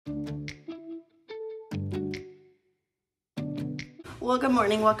Well, good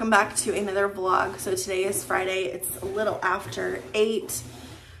morning. Welcome back to another vlog. So today is Friday. It's a little after 8.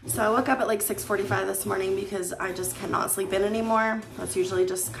 So I woke up at like 6:45 this morning because I just cannot sleep in anymore. That's usually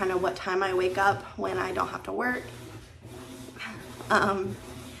just kind of what time I wake up when I don't have to work.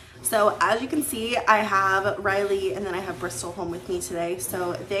 So as you can see, I have Rylea and then I have Brystal home with me today.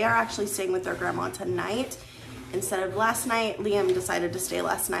 So they are actually staying with their grandma tonight instead of last night. Liam decided to stay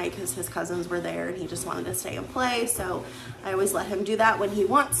last night because his cousins were there and he just wanted to stay and play. So I always let him do that when he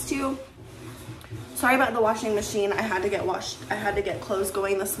wants to. Sorry about the washing machine. I had to get clothes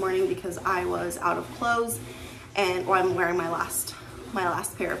going this morning because I was out of clothes and I'm wearing my last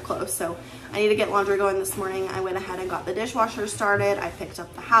pair of clothes. So I need to get laundry going this morning. I went ahead and got the dishwasher started. I picked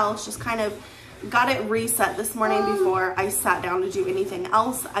up the house, just kind of got it reset this morning before I sat down to do anything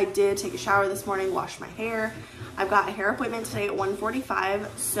else. I did take a shower this morning, wash my hair. I've got a hair appointment today at 1:45,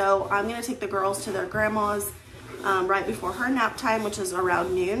 so I'm gonna take the girls to their grandma's right before her nap time, which is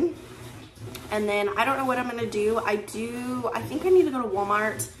around noon. And then I don't know what I'm gonna do. I think I need to go to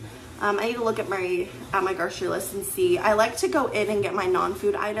Walmart. I need to look at my grocery list and see. I like to go in and get my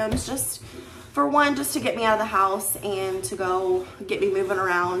non-food items just for one, just to get me out of the house and to go get me moving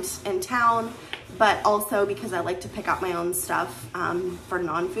around in town, but also because I like to pick out my own stuff for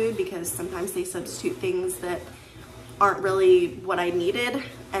non-food, because sometimes they substitute things that aren't really what I needed.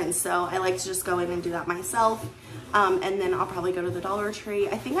 And so I like to just go in and do that myself. And then I'll probably go to the Dollar Tree.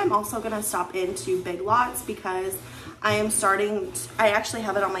 I think I'm also gonna stop into Big Lots because I actually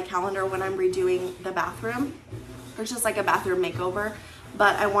have it on my calendar when I'm redoing the bathroom. It's just like a bathroom makeover,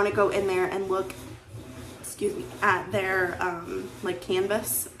 but I want to go in there and look, at their like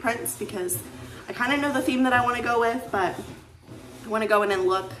canvas prints, because I kind of know the theme that I want to go with, but I want to go in and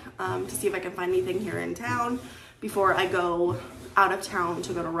look to see if I can find anything here in town before I go out of town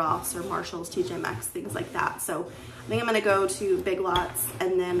to go to Ross or Marshall's, TJ Maxx, things like that. So I think I'm gonna go to Big Lots,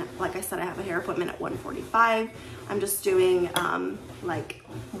 and then like I said, I have a hair appointment at 1:45. I'm just doing like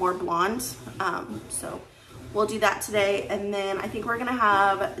more blonde, so we'll do that today. And then I think we're gonna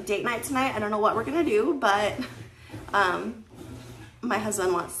have date night tonight. I don't know what we're gonna do, but my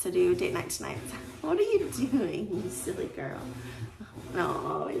husband wants to do date night tonight. What are you doing, you silly girl?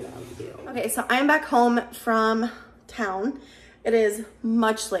 No, I love you. Okay, so I'm back home from town. It is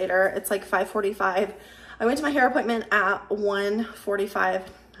much later. It's like 5:45. I went to my hair appointment at 1:45.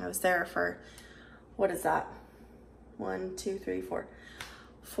 I was there for, what is that? 1, 2, 3, 4.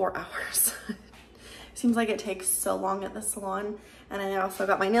 4 hours. Seems like it takes so long at the salon. And I also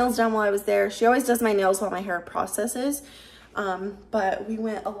got my nails done while I was there. She always does my nails while my hair processes. But we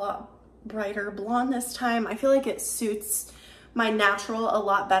went a lot brighter blonde this time. I feel like it suits my natural a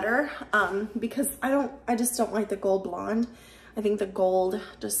lot better because I just don't like the gold blonde. I think the gold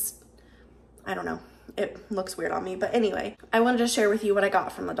just, I don't know, it looks weird on me. But anyway, I wanted to share with you what I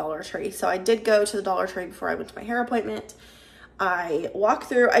got from the Dollar Tree. So I did go to the Dollar Tree before I went to my hair appointment. I walked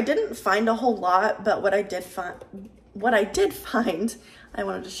through, I didn't find a whole lot, but what I did find, I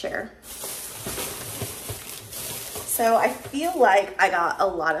wanted to share. So I feel like I got a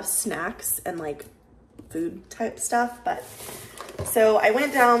lot of snacks and like food type stuff, but so I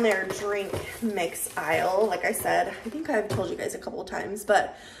went down their drink mix aisle. Like I said, I think I've told you guys a couple of times,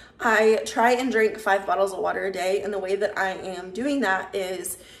 but I try and drink 5 bottles of water a day. And the way that I am doing that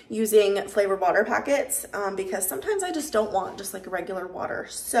is using flavored water packets because sometimes I just don't want just like regular water.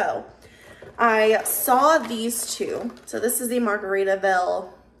 So I saw these two. So this is the Margaritaville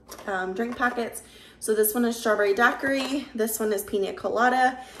drink packets. So this one is strawberry daiquiri. This one is pina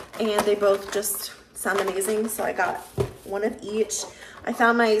colada, and they both just sound amazing. So I got one of each. I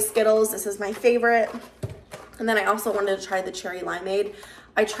found my Skittles. This is my favorite. And then I also wanted to try the cherry limeade.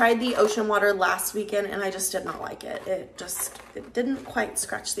 I tried the ocean water last weekend and I just did not like it. It didn't quite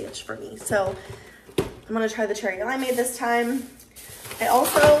scratch the itch for me. So I'm gonna try the cherry limeade this time. I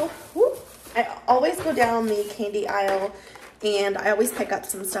always go down the candy aisle and I always pick up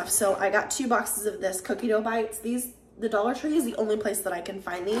some stuff. So I got 2 boxes of this cookie dough bites. The Dollar Tree is the only place that I can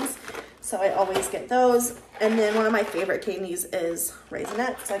find these. So I always get those. And then one of my favorite candies is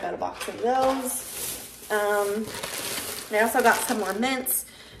Raisinets. So I got a box of those. I also got some more mints.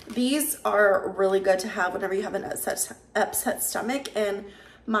 These are really good to have whenever you have an upset stomach. And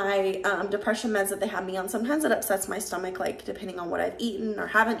my depression meds that they have me on, sometimes it upsets my stomach, like depending on what I've eaten or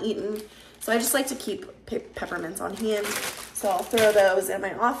haven't eaten. So I just like to keep peppermints on hand. So I'll throw those in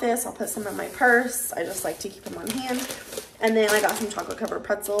my office. I'll put some in my purse. I just like to keep them on hand. And then I got some chocolate covered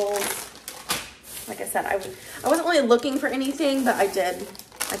pretzels. Like I said, I wasn't really looking for anything, but I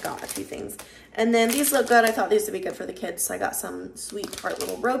got a few things. And then these look good. I thought these would be good for the kids. So I got some sweet tart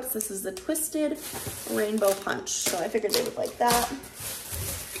little ropes. This is the Twisted Rainbow Punch. So I figured they would like that.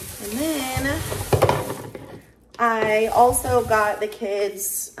 And then I also got the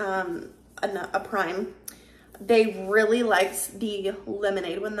kids a Prime. They really liked the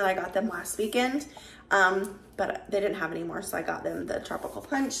lemonade one that I got them last weekend, but they didn't have any more, so I got them the Tropical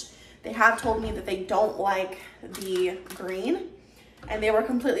Punch. They have told me that they don't like the green, and they were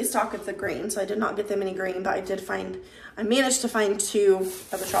completely stocked with the green, so I did not get them any green, but I managed to find 2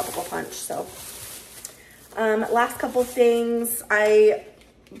 of the Tropical Punch. So last couple things,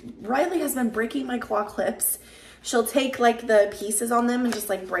 Riley has been breaking my claw clips. She'll take like the pieces on them and just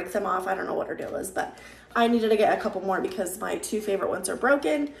like break them off. I don't know what her deal is, but I needed to get a couple more because my 2 favorite ones are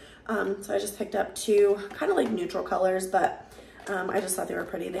broken. So I just picked up 2 kind of like neutral colors, but I just thought they were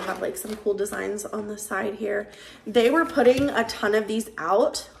pretty. They have like some cool designs on the side here. They were putting a ton of these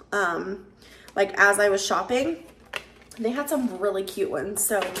out, like as I was shopping. They had some really cute ones.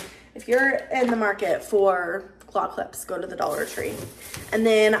 So if you're in the market for claw clips, go to the Dollar Tree. And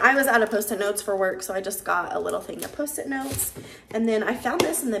then I was out of Post-it notes for work, so I just got a little thing of Post-it notes. And then I found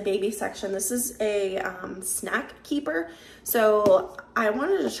this in the baby section. This is a snack keeper. So I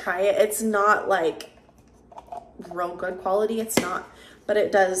wanted to try it. It's not like real good quality. It's not, but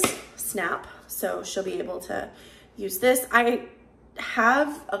it does snap. So she'll be able to use this. I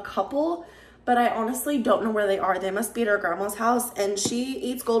have a couple, but I honestly don't know where they are. They must be at her grandma's house, and she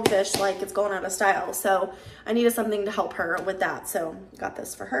eats goldfish like it's going out of style. So I needed something to help her with that. So got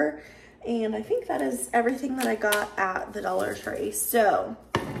this for her. And I think that is everything that I got at the Dollar Tree. So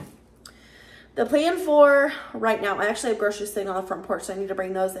the plan for right now, I actually have groceries sitting on the front porch, so I need to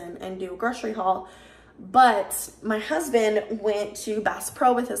bring those in and do a grocery haul. But my husband went to Bass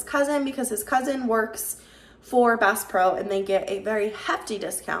Pro with his cousin because his cousin works for Bass Pro and they get a very hefty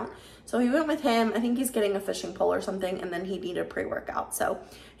discount. So he went with him. I think he's getting a fishing pole or something, and then he needed pre-workout. So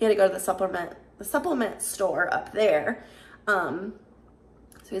he had to go to the supplement store up there. So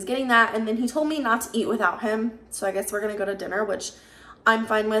he's getting that, and then he told me not to eat without him. So I guess we're gonna go to dinner, which I'm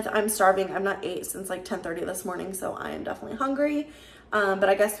fine with. I'm starving. I've not ate since like 10:30 this morning, so I am definitely hungry. But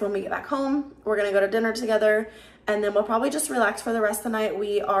I guess when we get back home, we're gonna go to dinner together, and then we'll probably just relax for the rest of the night.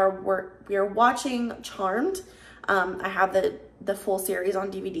 We are watching Charmed. I have the full series on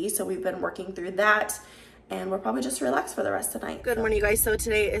DVD, so we've been working through that, and we'll probably just relax for the rest of the night. Good morning, you guys. So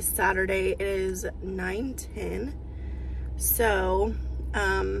today is Saturday. It is 9:10. So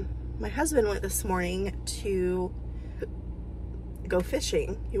my husband went this morning to go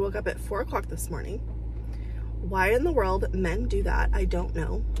fishing. He woke up at 4 o'clock this morning. Why in the world men do that, I don't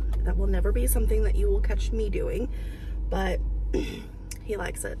know. That will never be something that you will catch me doing, but he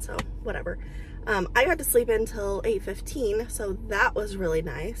likes it, so whatever. I got to sleep until 8:15, so that was really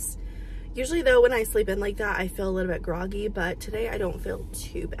nice. Usually though, when I sleep in like that, I feel a little bit groggy, but today I don't feel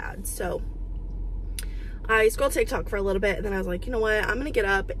too bad. So I scrolled TikTok for a little bit, and then I was like, you know what, I'm gonna get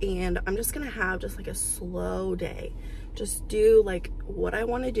up and I'm just gonna have just like a slow day. Just do like what I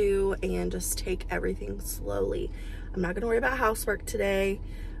want to do and just take everything slowly. I'm not gonna worry about housework today.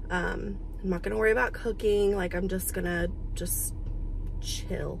 I'm not gonna worry about cooking. Like, I'm just gonna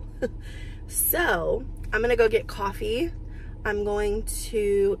chill. So I'm gonna go get coffee. I'm going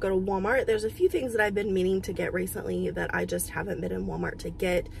to go to Walmart. There's a few things that I've been meaning to get recently that I just haven't been in Walmart to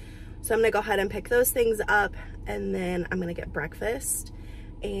get. So I'm gonna go ahead and pick those things up, and then I'm gonna get breakfast,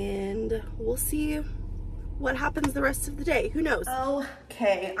 and we'll see what happens the rest of the day. Who knows?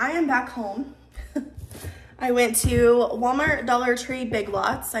 Okay, I am back home. I went to Walmart, Dollar Tree, Big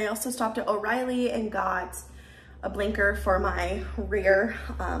Lots. I also stopped at O'Reilly and got a blinker for my rear.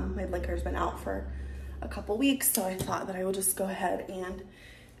 My blinker's been out for a couple weeks, so I thought that I would just go ahead and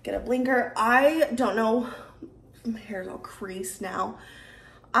get a blinker. I don't know, my hair's all creased now.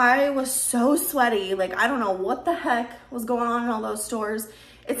 I was so sweaty. Like, I don't know what the heck was going on in all those stores.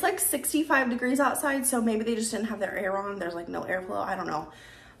 It's like 65 degrees outside, so maybe they just didn't have their air on. There's like no airflow, I don't know.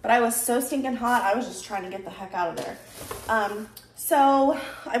 But I was so stinking hot, I was just trying to get the heck out of there. So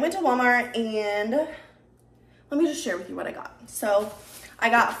I went to Walmart, and let me just share with you what I got. So I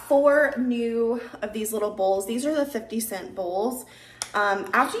got 4 new of these little bowls. These are the 50-cent bowls.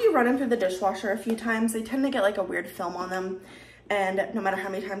 After you run them through the dishwasher a few times, they tend to get like a weird film on them. And no matter how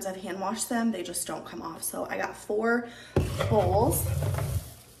many times I've hand washed them, they just don't come off. So I got 4 bowls.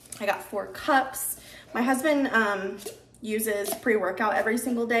 I got 4 cups. My husband uses pre-workout every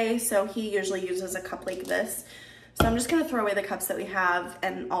single day, so he usually uses a cup like this. So I'm just gonna throw away the cups that we have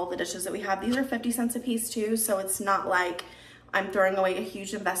and all the dishes that we have. These are 50 cents a piece too, so it's not like I'm throwing away a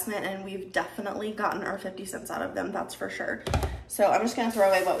huge investment, and we've definitely gotten our 50 cents out of them, that's for sure. So I'm just gonna throw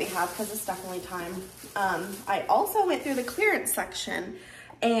away what we have because it's definitely time. I also went through the clearance section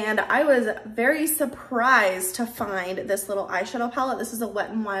and I was very surprised to find this little eyeshadow palette. This is a Wet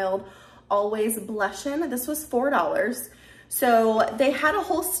n Wild Always Blushin'. This was $4. So they had a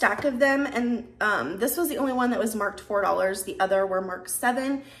whole stack of them, and this was the only one that was marked $4. The other were marked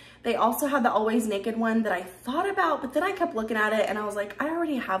 $7. They also had the Always Naked one that I thought about, but then I kept looking at it and I was like, I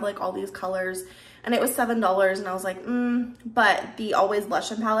already have like all these colors, and it was $7, and I was like, but the Always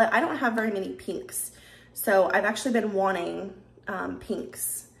Blushin' palette, I don't have very many pinks. So I've actually been wanting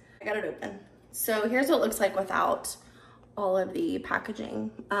pinks. I got it open. So here's what it looks like without all of the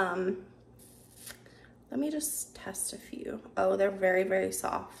packaging. Let me just test a few. Oh, they're very, very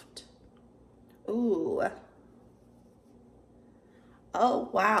soft. Ooh. Oh,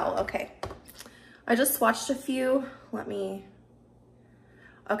 wow, okay. I just swatched a few.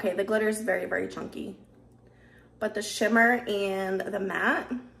 Okay, the glitter is very, very chunky. But the shimmer and the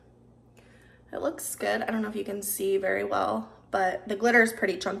matte, it looks good. I don't know if you can see very well, but the glitter is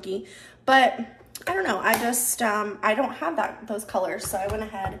pretty chunky. But I don't know, I just, I don't have those colors, so I went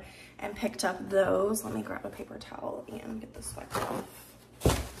ahead and picked up those. Let me grab a paper towel and get this wiped off.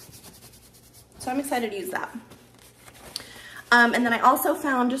 So I'm excited to use that. And then I also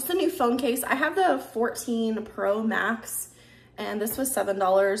found just a new phone case. I have the 14 Pro Max, and this was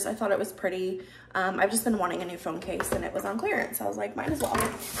 $7. I thought it was pretty. I've just been wanting a new phone case, and it was on clearance. So I was like, might as well.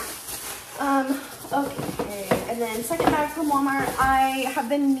 Okay, and then second bag from Walmart. I have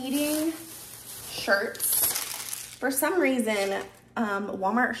been needing shirts. For some reason,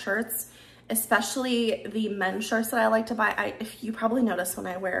 Walmart shirts, especially the men's shirts that I like to buy. If you probably notice when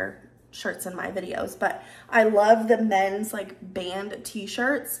I wear shirts in my videos, but I love the men's like band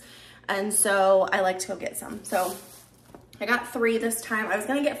t-shirts, and so I like to go get some. So I got 3 this time. I was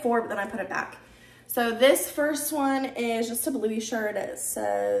gonna get 4, but then I put it back. So this first one is just a bluey shirt. It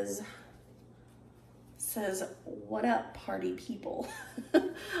says what up party people.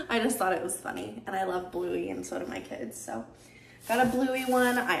 I just thought it was funny, and I love bluey, and so do my kids. So got a bluey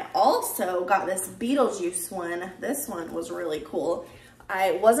one. I also got this Beetlejuice one. This one was really cool.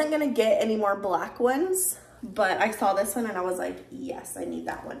 I wasn't gonna get any more black ones, but I saw this one and I was like, yes, I need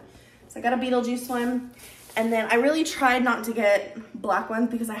that one. So I got a Beetlejuice one. And then I really tried not to get black ones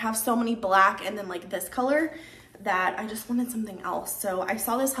because I have so many black and then like this color that I just wanted something else. So I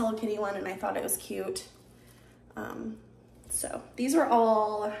saw this Hello Kitty one and I thought it was cute. So these were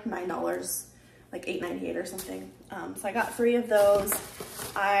all $9, like $8.98 or something. So I got 3 of those.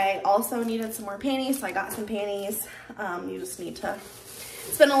 I also needed some more panties, so I got some panties. You just need to,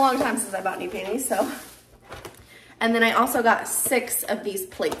 it's been a long time since I bought new panties, so. And then I also got 6 of these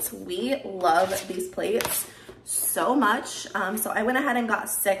plates. We love these plates so much. So I went ahead and got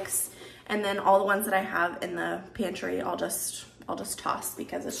 6, and then all the ones that I have in the pantry, I'll just toss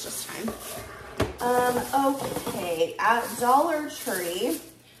because it's just time. Okay, at Dollar Tree,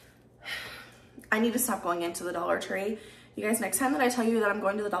 I need to stop going into the Dollar Tree. You guys, next time that I tell you that I'm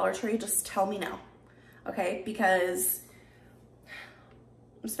going to the Dollar Tree, just tell me no, okay? Because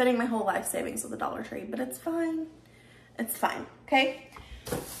I'm spending my whole life savings at the Dollar Tree, but it's fine. It's fine, okay?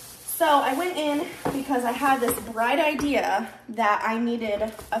 So I went in because I had this bright idea that I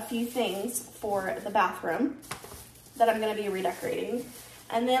needed a few things for the bathroom that I'm gonna be redecorating.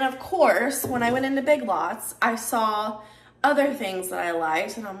 And then of course, when I went into Big Lots, I saw other things that I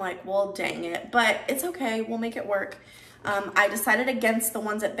liked, and I'm like, well, dang it, but it's okay, we'll make it work. I decided against the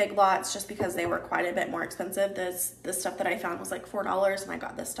ones at Big Lots just because they were quite a bit more expensive. The stuff that I found was like $4, and I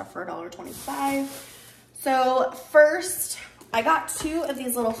got this stuff for $1.25. So first, I got 2 of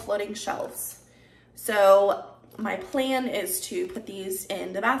these little floating shelves. So my plan is to put these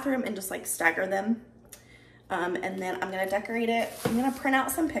in the bathroom and just like stagger them. And then I'm gonna decorate it. I'm gonna print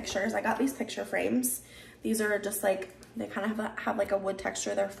out some pictures. I got these picture frames. These are just like, they kind of have like a wood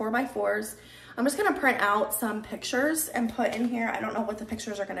texture. They're 4x4s. I'm just gonna print out some pictures and put in here. I don't know what the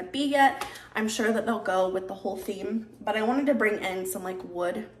pictures are gonna be yet. I'm sure that they'll go with the whole theme, but I wanted to bring in some like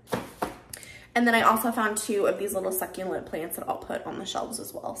wood. And then I also found 2 of these little succulent plants that I'll put on the shelves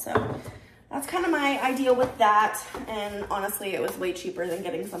as well. So that's kind of my idea with that. And honestly, it was way cheaper than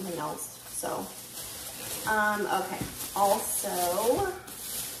getting something else. So, okay. Also,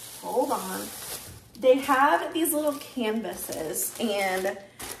 hold on. They have these little canvases, and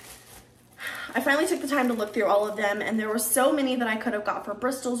I finally took the time to look through all of them, and there were so many that I could have got for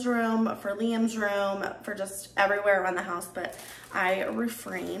Brystal's room, for Liam's room, for just everywhere around the house, but I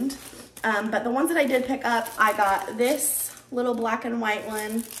refrained. But the ones that I did pick up, I got this little black and white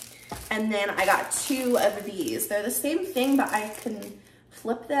one, and then I got 2 of these. They're the same thing, but I can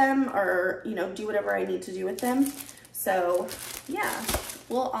flip them or, you know, do whatever I need to do with them. So yeah,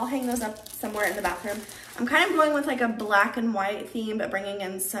 I'll hang those up somewhere in the bathroom. I'm kind of going with like a black and white theme, but bringing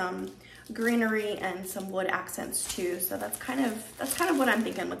in some greenery and some wood accents too. So that's kind of what I'm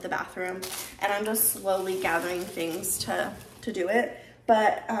thinking with the bathroom. And I'm just slowly gathering things to do it.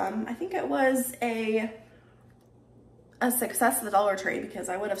 But I think it was a success at the Dollar Tree because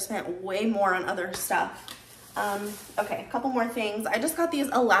I would have spent way more on other stuff. Okay, a couple more things. I just got these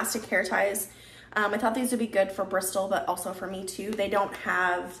elastic hair ties. I thought these would be good for Brystal, but also for me too. They don't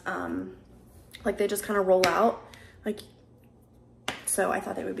have, like they just kind of roll out, like, so I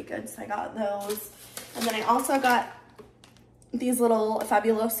thought they would be good. So I got those. And then I also got these little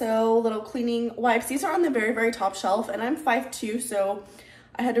Fabuloso little cleaning wipes. These are on the very, very top shelf, and I'm 5'2", so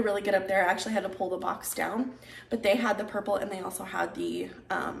I had to really get up there. I actually had to pull the box down, but they had the purple and they also had the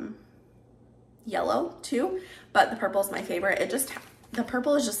yellow too, but the purple is my favorite. The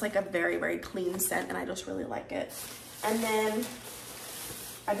purple is just like a very, very clean scent, and I just really like it. And then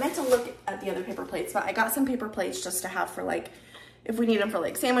I meant to look at the other paper plates, but I got some paper plates just to have for like, if we need them for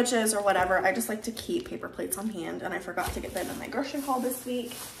like sandwiches or whatever. I just like to keep paper plates on hand, and I forgot to get them in my grocery haul this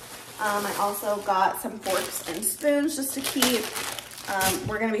week. I also got some forks and spoons just to keep.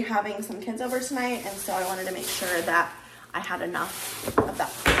 We're gonna be having some kids over tonight, and so I wanted to make sure that I had enough of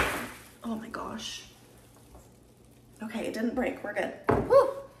that. Oh my gosh. Okay, it didn't break, we're good. Woo!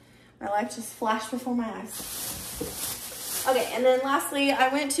 My life just flashed before my eyes. Okay, and then lastly, I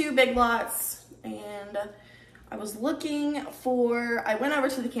went to Big Lots, and I was looking for, I went over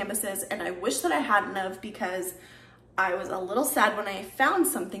to the canvases, and I wish that I hadn't have, because I was a little sad when I found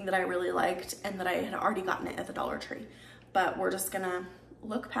something that I really liked and that I had already gotten it at the Dollar Tree. But we're just gonna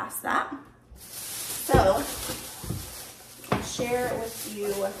look past that. So, I'll share with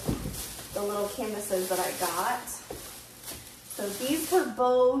you the little canvases that I got. So these were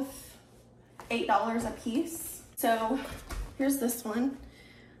both $8 a piece. So here's this one,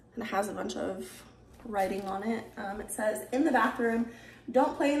 and it has a bunch of writing on it. It says, in the bathroom,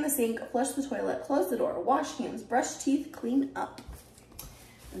 don't play in the sink, flush the toilet, close the door, wash hands, brush teeth, clean up.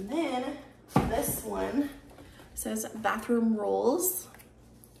 And then this one says bathroom rules.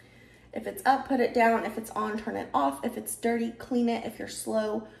 If it's up, put it down. If it's on, turn it off. If it's dirty, clean it. If you're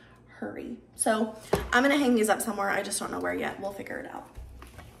slow, hurry. So I'm gonna hang these up somewhere. I just don't know where yet. We'll figure it out.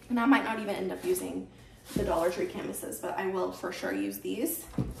 And I might not even end up using the Dollar Tree canvases, but I will for sure use these.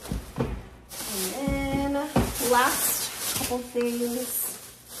 And then last couple things.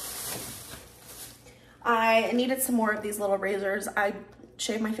 I needed some more of these little razors. I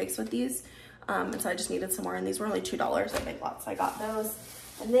shave my face with these. And so I just needed some more, and these were only $2 at Big Lots, so I got those.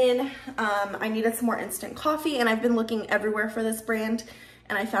 And then I needed some more instant coffee, and I've been looking everywhere for this brand,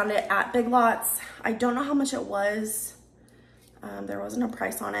 and I found it at Big Lots. I don't know how much it was. There wasn't a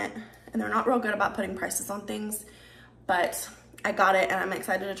price on it, and they're not real good about putting prices on things, but I got it, and I'm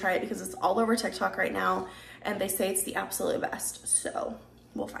excited to try it because it's all over TikTok right now, and they say it's the absolute best, so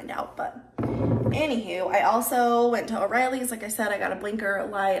we'll find out. But anywho, I also went to O'Reilly's. Like I said, I got a blinker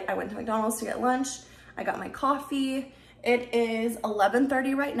light. I went to McDonald's to get lunch. I got my coffee. It is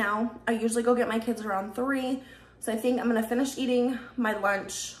 11:30 right now. I usually go get my kids around 3. So I think I'm gonna finish eating my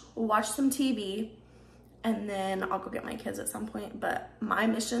lunch, watch some TV, and then I'll go get my kids at some point. But my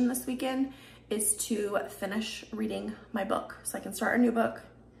mission this weekend is to finish reading my book so I can start a new book.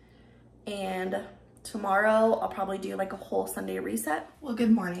 And tomorrow I'll probably do like a whole Sunday reset. Well,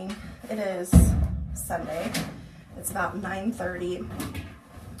 good morning. It is Sunday. It's about 9:30.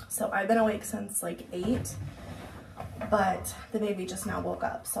 So I've been awake since like 8, but the baby just now woke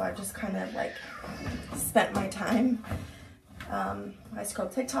up. So I just kind of like spent my time. I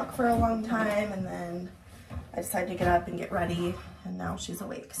scrolled TikTok for a long time, and then I decided to get up and get ready, and now she's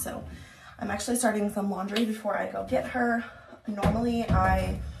awake. So I'm actually starting some laundry before I go get her. Normally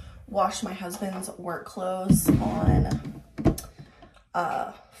I wash my husband's work clothes on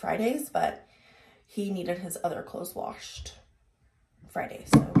Fridays, but he needed his other clothes washed Friday,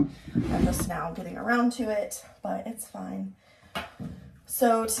 so I'm just now getting around to it, but it's fine.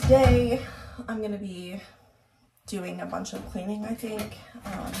 So today I'm gonna be doing a bunch of cleaning, I think,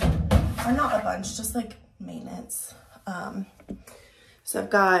 or not a bunch, just like maintenance. So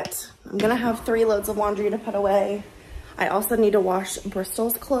I'm gonna have 3 loads of laundry to put away. I also need to wash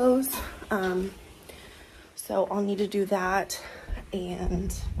Brystal's clothes, so I'll need to do that.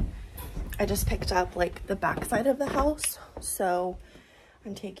 And I just picked up like the back side of the house, so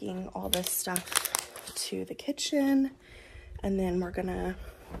I'm taking all this stuff to the kitchen, and then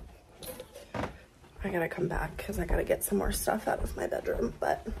I gotta come back because I gotta get some more stuff out of my bedroom.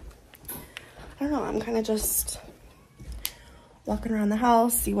 But I don't know, I'm kind of just walking around the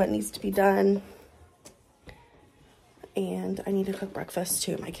house, see what needs to be done. and I need to cook breakfast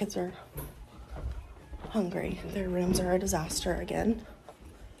too. My kids are hungry. Their rooms are a disaster again.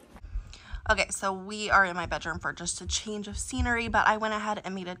 Okay, so we are in my bedroom for just a change of scenery, but I went ahead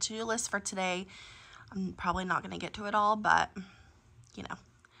and made a to-do list for today. I'm probably not going to get to it all, but you know,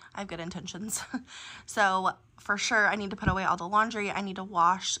 I have good intentions. So for sure, I need to put away all the laundry. I need to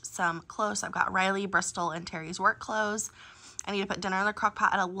wash some clothes. I've got Riley, Brystal, and Terry's work clothes. I need to put dinner in the crock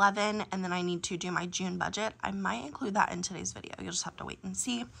pot at 11, and then I need to do my June budget. I might include that in today's video. You'll just have to wait and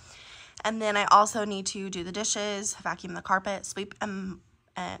see. And then I also need to do the dishes, vacuum the carpet, sweep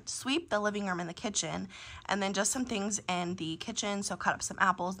the living room and the kitchen, and then just some things in the kitchen. So cut up some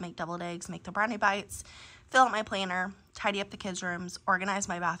apples, make deviled eggs, make the brownie bites, fill out my planner, tidy up the kids' rooms, organize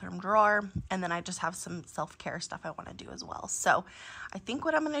my bathroom drawer, and then I just have some self-care stuff I want to do as well. So I think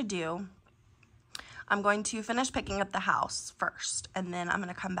what I'm going to do, I'm going to finish picking up the house first, and then I'm going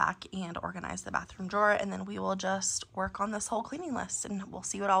to come back and organize the bathroom drawer, and then we will just work on this whole cleaning list, and we'll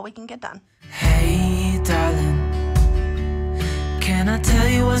see what all we can get done. Hey, darling, can I tell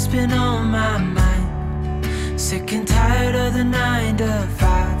you what's been on my mind? Sick and tired of the 9 to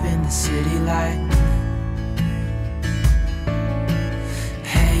 5 in the city life.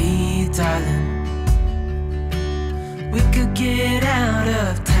 Hey, darling, we could get out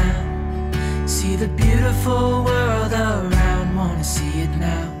of town, see the beautiful world around, wanna see it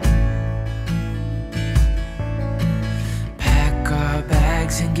now. Pack our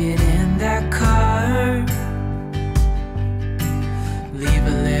bags and get in that car, leave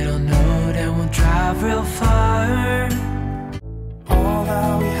a little note and we'll drive real far. All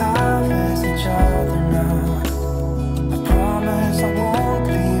that we have is each other now. I promise I won't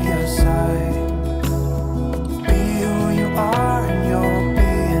leave your side. Be who you are and you'll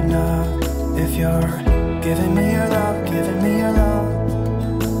be enough. If you're giving me your love, giving me your love.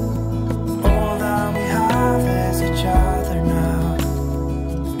 All that we have is each other now.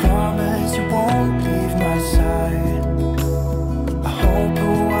 Promise you won't leave my side. I hope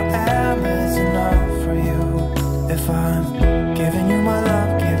who I am is enough for you. If I'm giving you my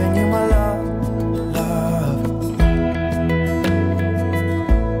love, giving you my love, love.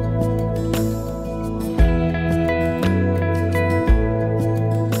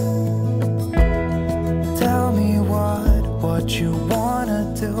 Tell me what you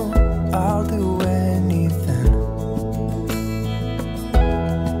wanna do, I'll do anything.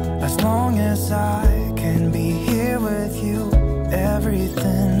 As long as I can be here with you,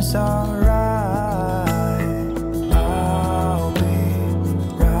 everything's alright. I'll be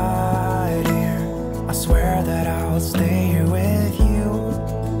right here. I swear that I'll stay here with you.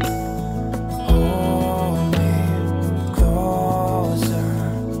 Hold me closer.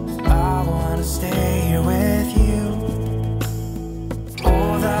 I wanna stay here with you.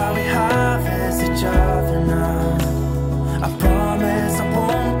 All that we have is each other now. I promise I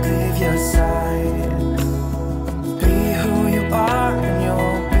won't leave your side. Be who you are and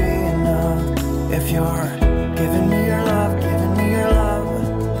you'll be enough. If you're giving me your love, giving me your love.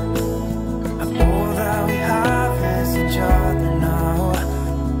 All that we have is each other now. I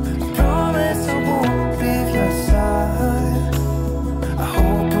promise I won't leave your side. I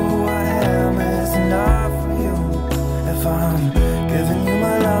hope who I am is enough for you. If I'm giving you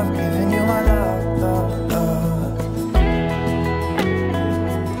my love, giving you my love, love, love.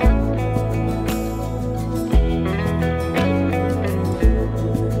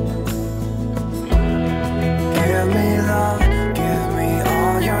 Give me love, give me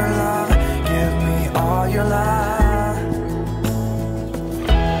all your love, give me all your love.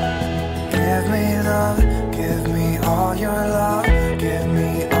 Give me love, give me all your love, give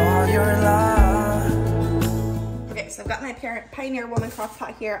me all your love. Okay, so I've got my Pioneer Woman crock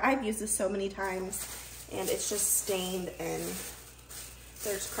pot here. I've used this so many times, and it's just stained, and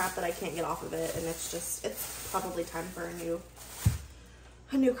there's crap that I can't get off of it, and it's probably time for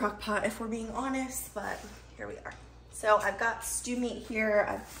a new crock pot if we're being honest, but here we are. So I've got stew meat here.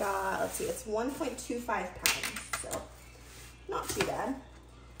 I've got, let's see, it's 1.25 pounds, so not too bad.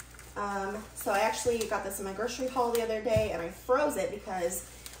 So I actually got this in my grocery haul the other day, and I froze it because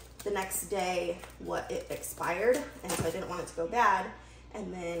the next day it expired, and so I didn't want it to go bad.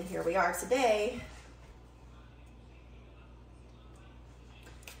 And then here we are today.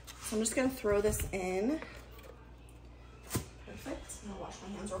 So I'm just gonna throw this in. Perfect. I'm gonna wash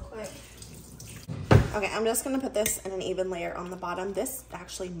my hands real quick. Okay, I'm just gonna put this in an even layer on the bottom. This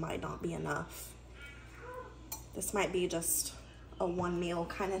actually might not be enough. This might be just a one meal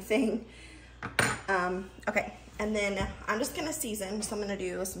kind of thing. Okay, and then I'm just gonna season. So I'm gonna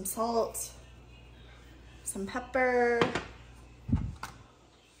do some salt, some pepper,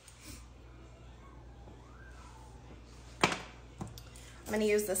 I'm gonna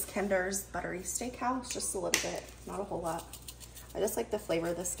use this Kinder's Buttery Steakhouse, just a little bit, not a whole lot. I just like the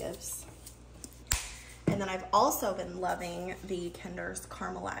flavor this gives. And then I've also been loving the Kinder's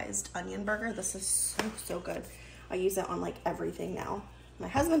Caramelized Onion Burger. This is so, so good. I use it on like everything now. My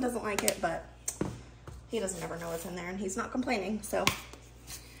husband doesn't like it, but he doesn't ever know what's in there and he's not complaining, so.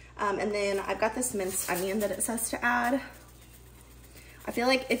 And then I've got this minced onion that it says to add. I feel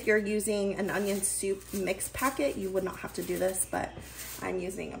like if you're using an onion soup mix packet, you would not have to do this, but I'm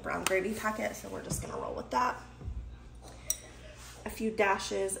using a brown gravy packet, so we're just gonna roll with that. A few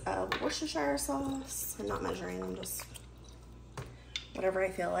dashes of Worcestershire sauce. I'm not measuring them, just whatever I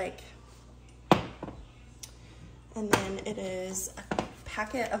feel like. And then it is a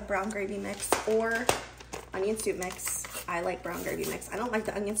packet of brown gravy mix or onion soup mix. I like brown gravy mix. I don't like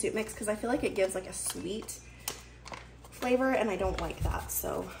the onion soup mix because I feel like it gives like a sweet flavor and I don't like that.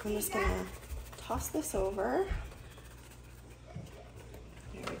 So I'm just gonna toss this over.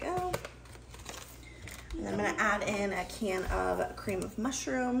 There we go. And then I'm gonna add in a can of cream of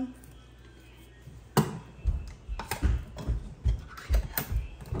mushroom.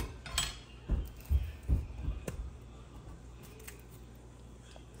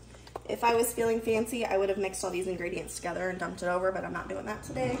 If I was feeling fancy, I would have mixed all these ingredients together and dumped it over, but I'm not doing that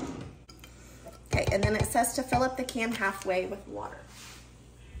today. Okay, and then it says to fill up the can halfway with water.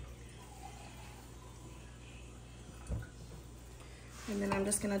 And then I'm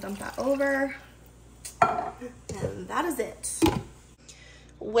just gonna dump that over. And that is it.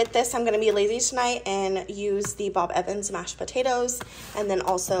 With this, I'm gonna be lazy tonight and use the Bob Evans mashed potatoes and then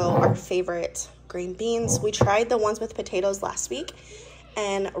also our favorite green beans. We tried the ones with potatoes last week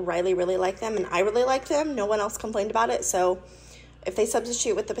and Riley really liked them and I really liked them. No one else complained about it, so if they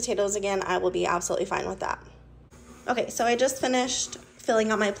substitute with the potatoes again, I will be absolutely fine with that. Okay, so I just finished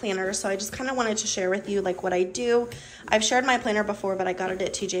filling out my planner, so I just kind of wanted to share with you like what I do. I've shared my planner before, but I got it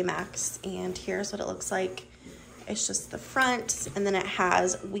at TJ Maxx, and here's what it looks like. It's just the front, and then it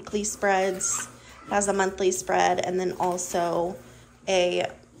has weekly spreads, it has a monthly spread, and then also a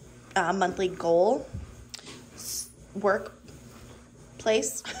monthly goal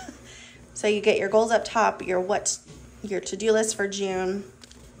workplace. So you get your goals up top, your to-do list for June,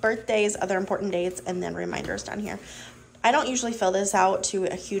 birthdays, other important dates, and then reminders down here. I don't usually fill this out to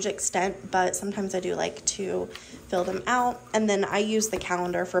a huge extent, but sometimes I do like to fill them out. And then I use the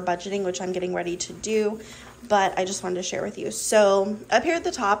calendar for budgeting, which I'm getting ready to do, but I just wanted to share with you. So up here at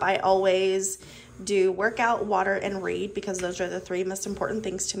the top, I always do workout, water, and read because those are the three most important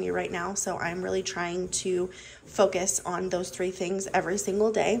things to me right now. So I'm really trying to focus on those three things every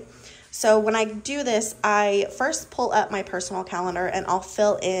single day. So when I do this, I first pull up my personal calendar and I'll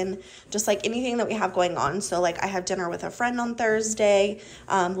fill in just like anything that we have going on. So like I have dinner with a friend on Thursday.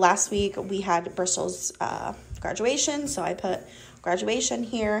 Last week we had Brystal's graduation, so I put graduation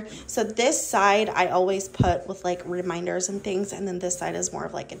here. So this side I always put with like reminders and things, and then this side is more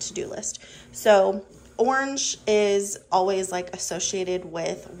of like a to-do list. So orange is always like associated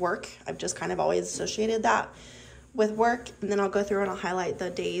with work. I've just kind of always associated that with work, and then I'll go through and I'll highlight the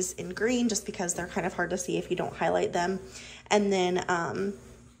days in green just because they're kind of hard to see if you don't highlight them. And then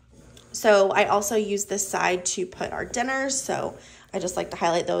so I also use this side to put our dinners, so I just like to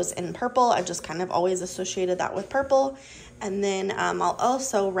highlight those in purple. I've just kind of always associated that with purple. And then I'll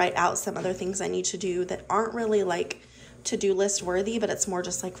also write out some other things I need to do that aren't really like to-do list worthy, but it's more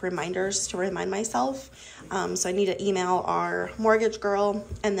just like reminders to remind myself. So I need to email our mortgage girl,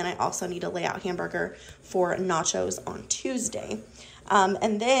 and then I also need to lay out hamburger for nachos on Tuesday.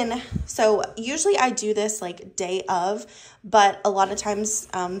 And then, so usually I do this like day of, but a lot of times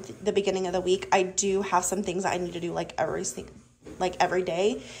the beginning of the week, I do have some things that I need to do like every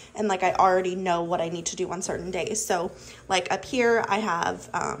day, and like I already know what I need to do on certain days. So like up here I have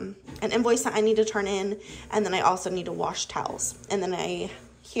an invoice that I need to turn in, and then I also need to wash towels. And then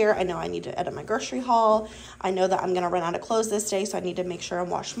here I know I need to edit my grocery haul. I know that I'm gonna run out of clothes this day, so I need to make sure I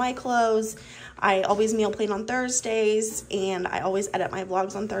wash my clothes. I always meal plan on Thursdays, and I always edit my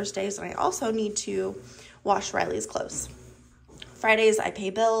vlogs on Thursdays, and I also need to wash Riley's clothes. Fridays, I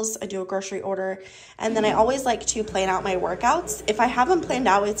pay bills, I do a grocery order, and then I always like to plan out my workouts. If I have them planned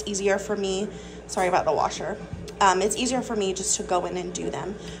out, it's easier for me, sorry about the washer, it's easier for me just to go in and do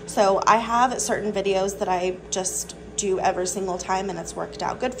them. So I have certain videos that I just do every single time, and it's worked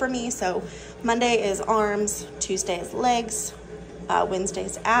out good for me. So Monday is arms, Tuesday is legs, Wednesday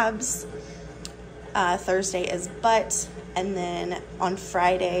is abs, Thursday is butt, and then on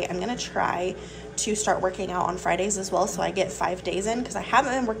Friday, I'm gonna try to start working out on Fridays as well, so I get 5 days in, because I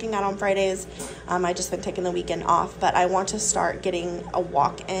haven't been working out on Fridays. I just been taking the weekend off, but I want to start getting a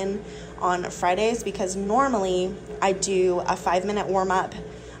walk in on Fridays because normally I do a 5-minute warm up.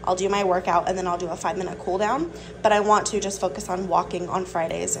 I'll do my workout and then I'll do a 5-minute cool down, but I want to just focus on walking on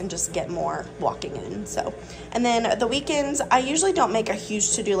Fridays and just get more walking in. So, and then the weekends, I usually don't make a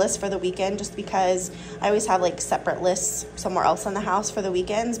huge to-do list for the weekend just because I always have like separate lists somewhere else in the house for the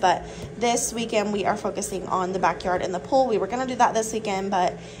weekends. But this weekend we are focusing on the backyard and the pool. We were going to do that this weekend,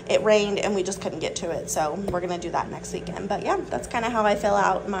 but it rained and we just couldn't get to it. So we're going to do that next weekend. But yeah, that's kind of how I fill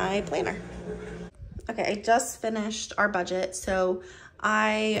out my planner. Okay, I just finished our budget. So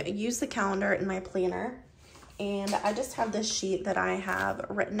I use the calendar in my planner, and I just have this sheet that I have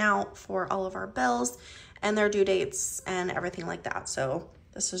written out for all of our bills and their due dates and everything like that. So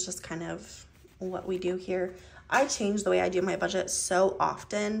this is just kind of what we do here. I change the way I do my budget so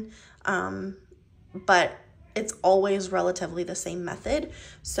often, but it's always relatively the same method.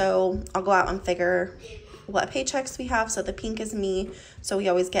 So I'll go out and figure what paychecks we have. So the pink is me, so we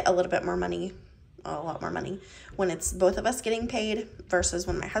always get a little bit more money, a lot more money when it's both of us getting paid versus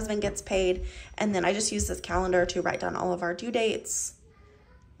when my husband gets paid. And then I just use this calendar to write down all of our due dates.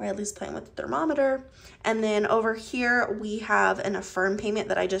 Riley's playing with the thermometer. And then over here we have an affirm payment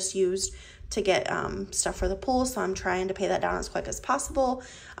that I just used to get stuff for the pool, so I'm trying to pay that down as quick as possible.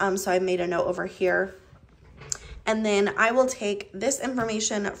 So I made a note over here, and then I will take this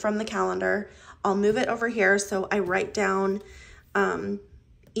information from the calendar, I'll move it over here, so I write down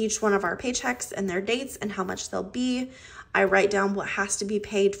each one of our paychecks and their dates and how much they'll be. I write down what has to be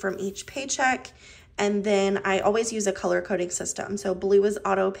paid from each paycheck, and then I always use a color coding system. So blue is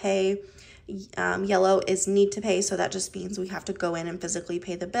auto pay, yellow is need to pay, so that just means we have to go in and physically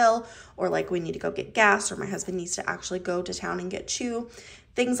pay the bill, or like we need to go get gas, or my husband needs to actually go to town and get chew,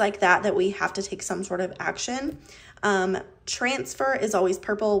 things like that, that we have to take some sort of action. Transfer is always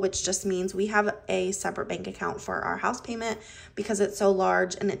purple, which just means we have a separate bank account for our house payment because it's so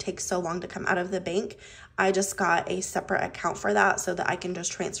large and it takes so long to come out of the bank. I just got a separate account for that so that I can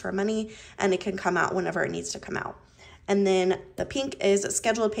just transfer money and it can come out whenever it needs to come out. And then the pink is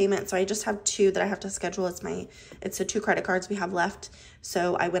scheduled payment. So I just have 2 that I have to schedule. It's the 2 credit cards we have left.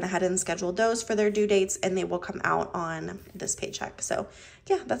 So I went ahead and scheduled those for their due dates, and they will come out on this paycheck. So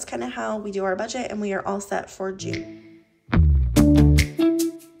yeah, that's kind of how we do our budget, and we are all set for June.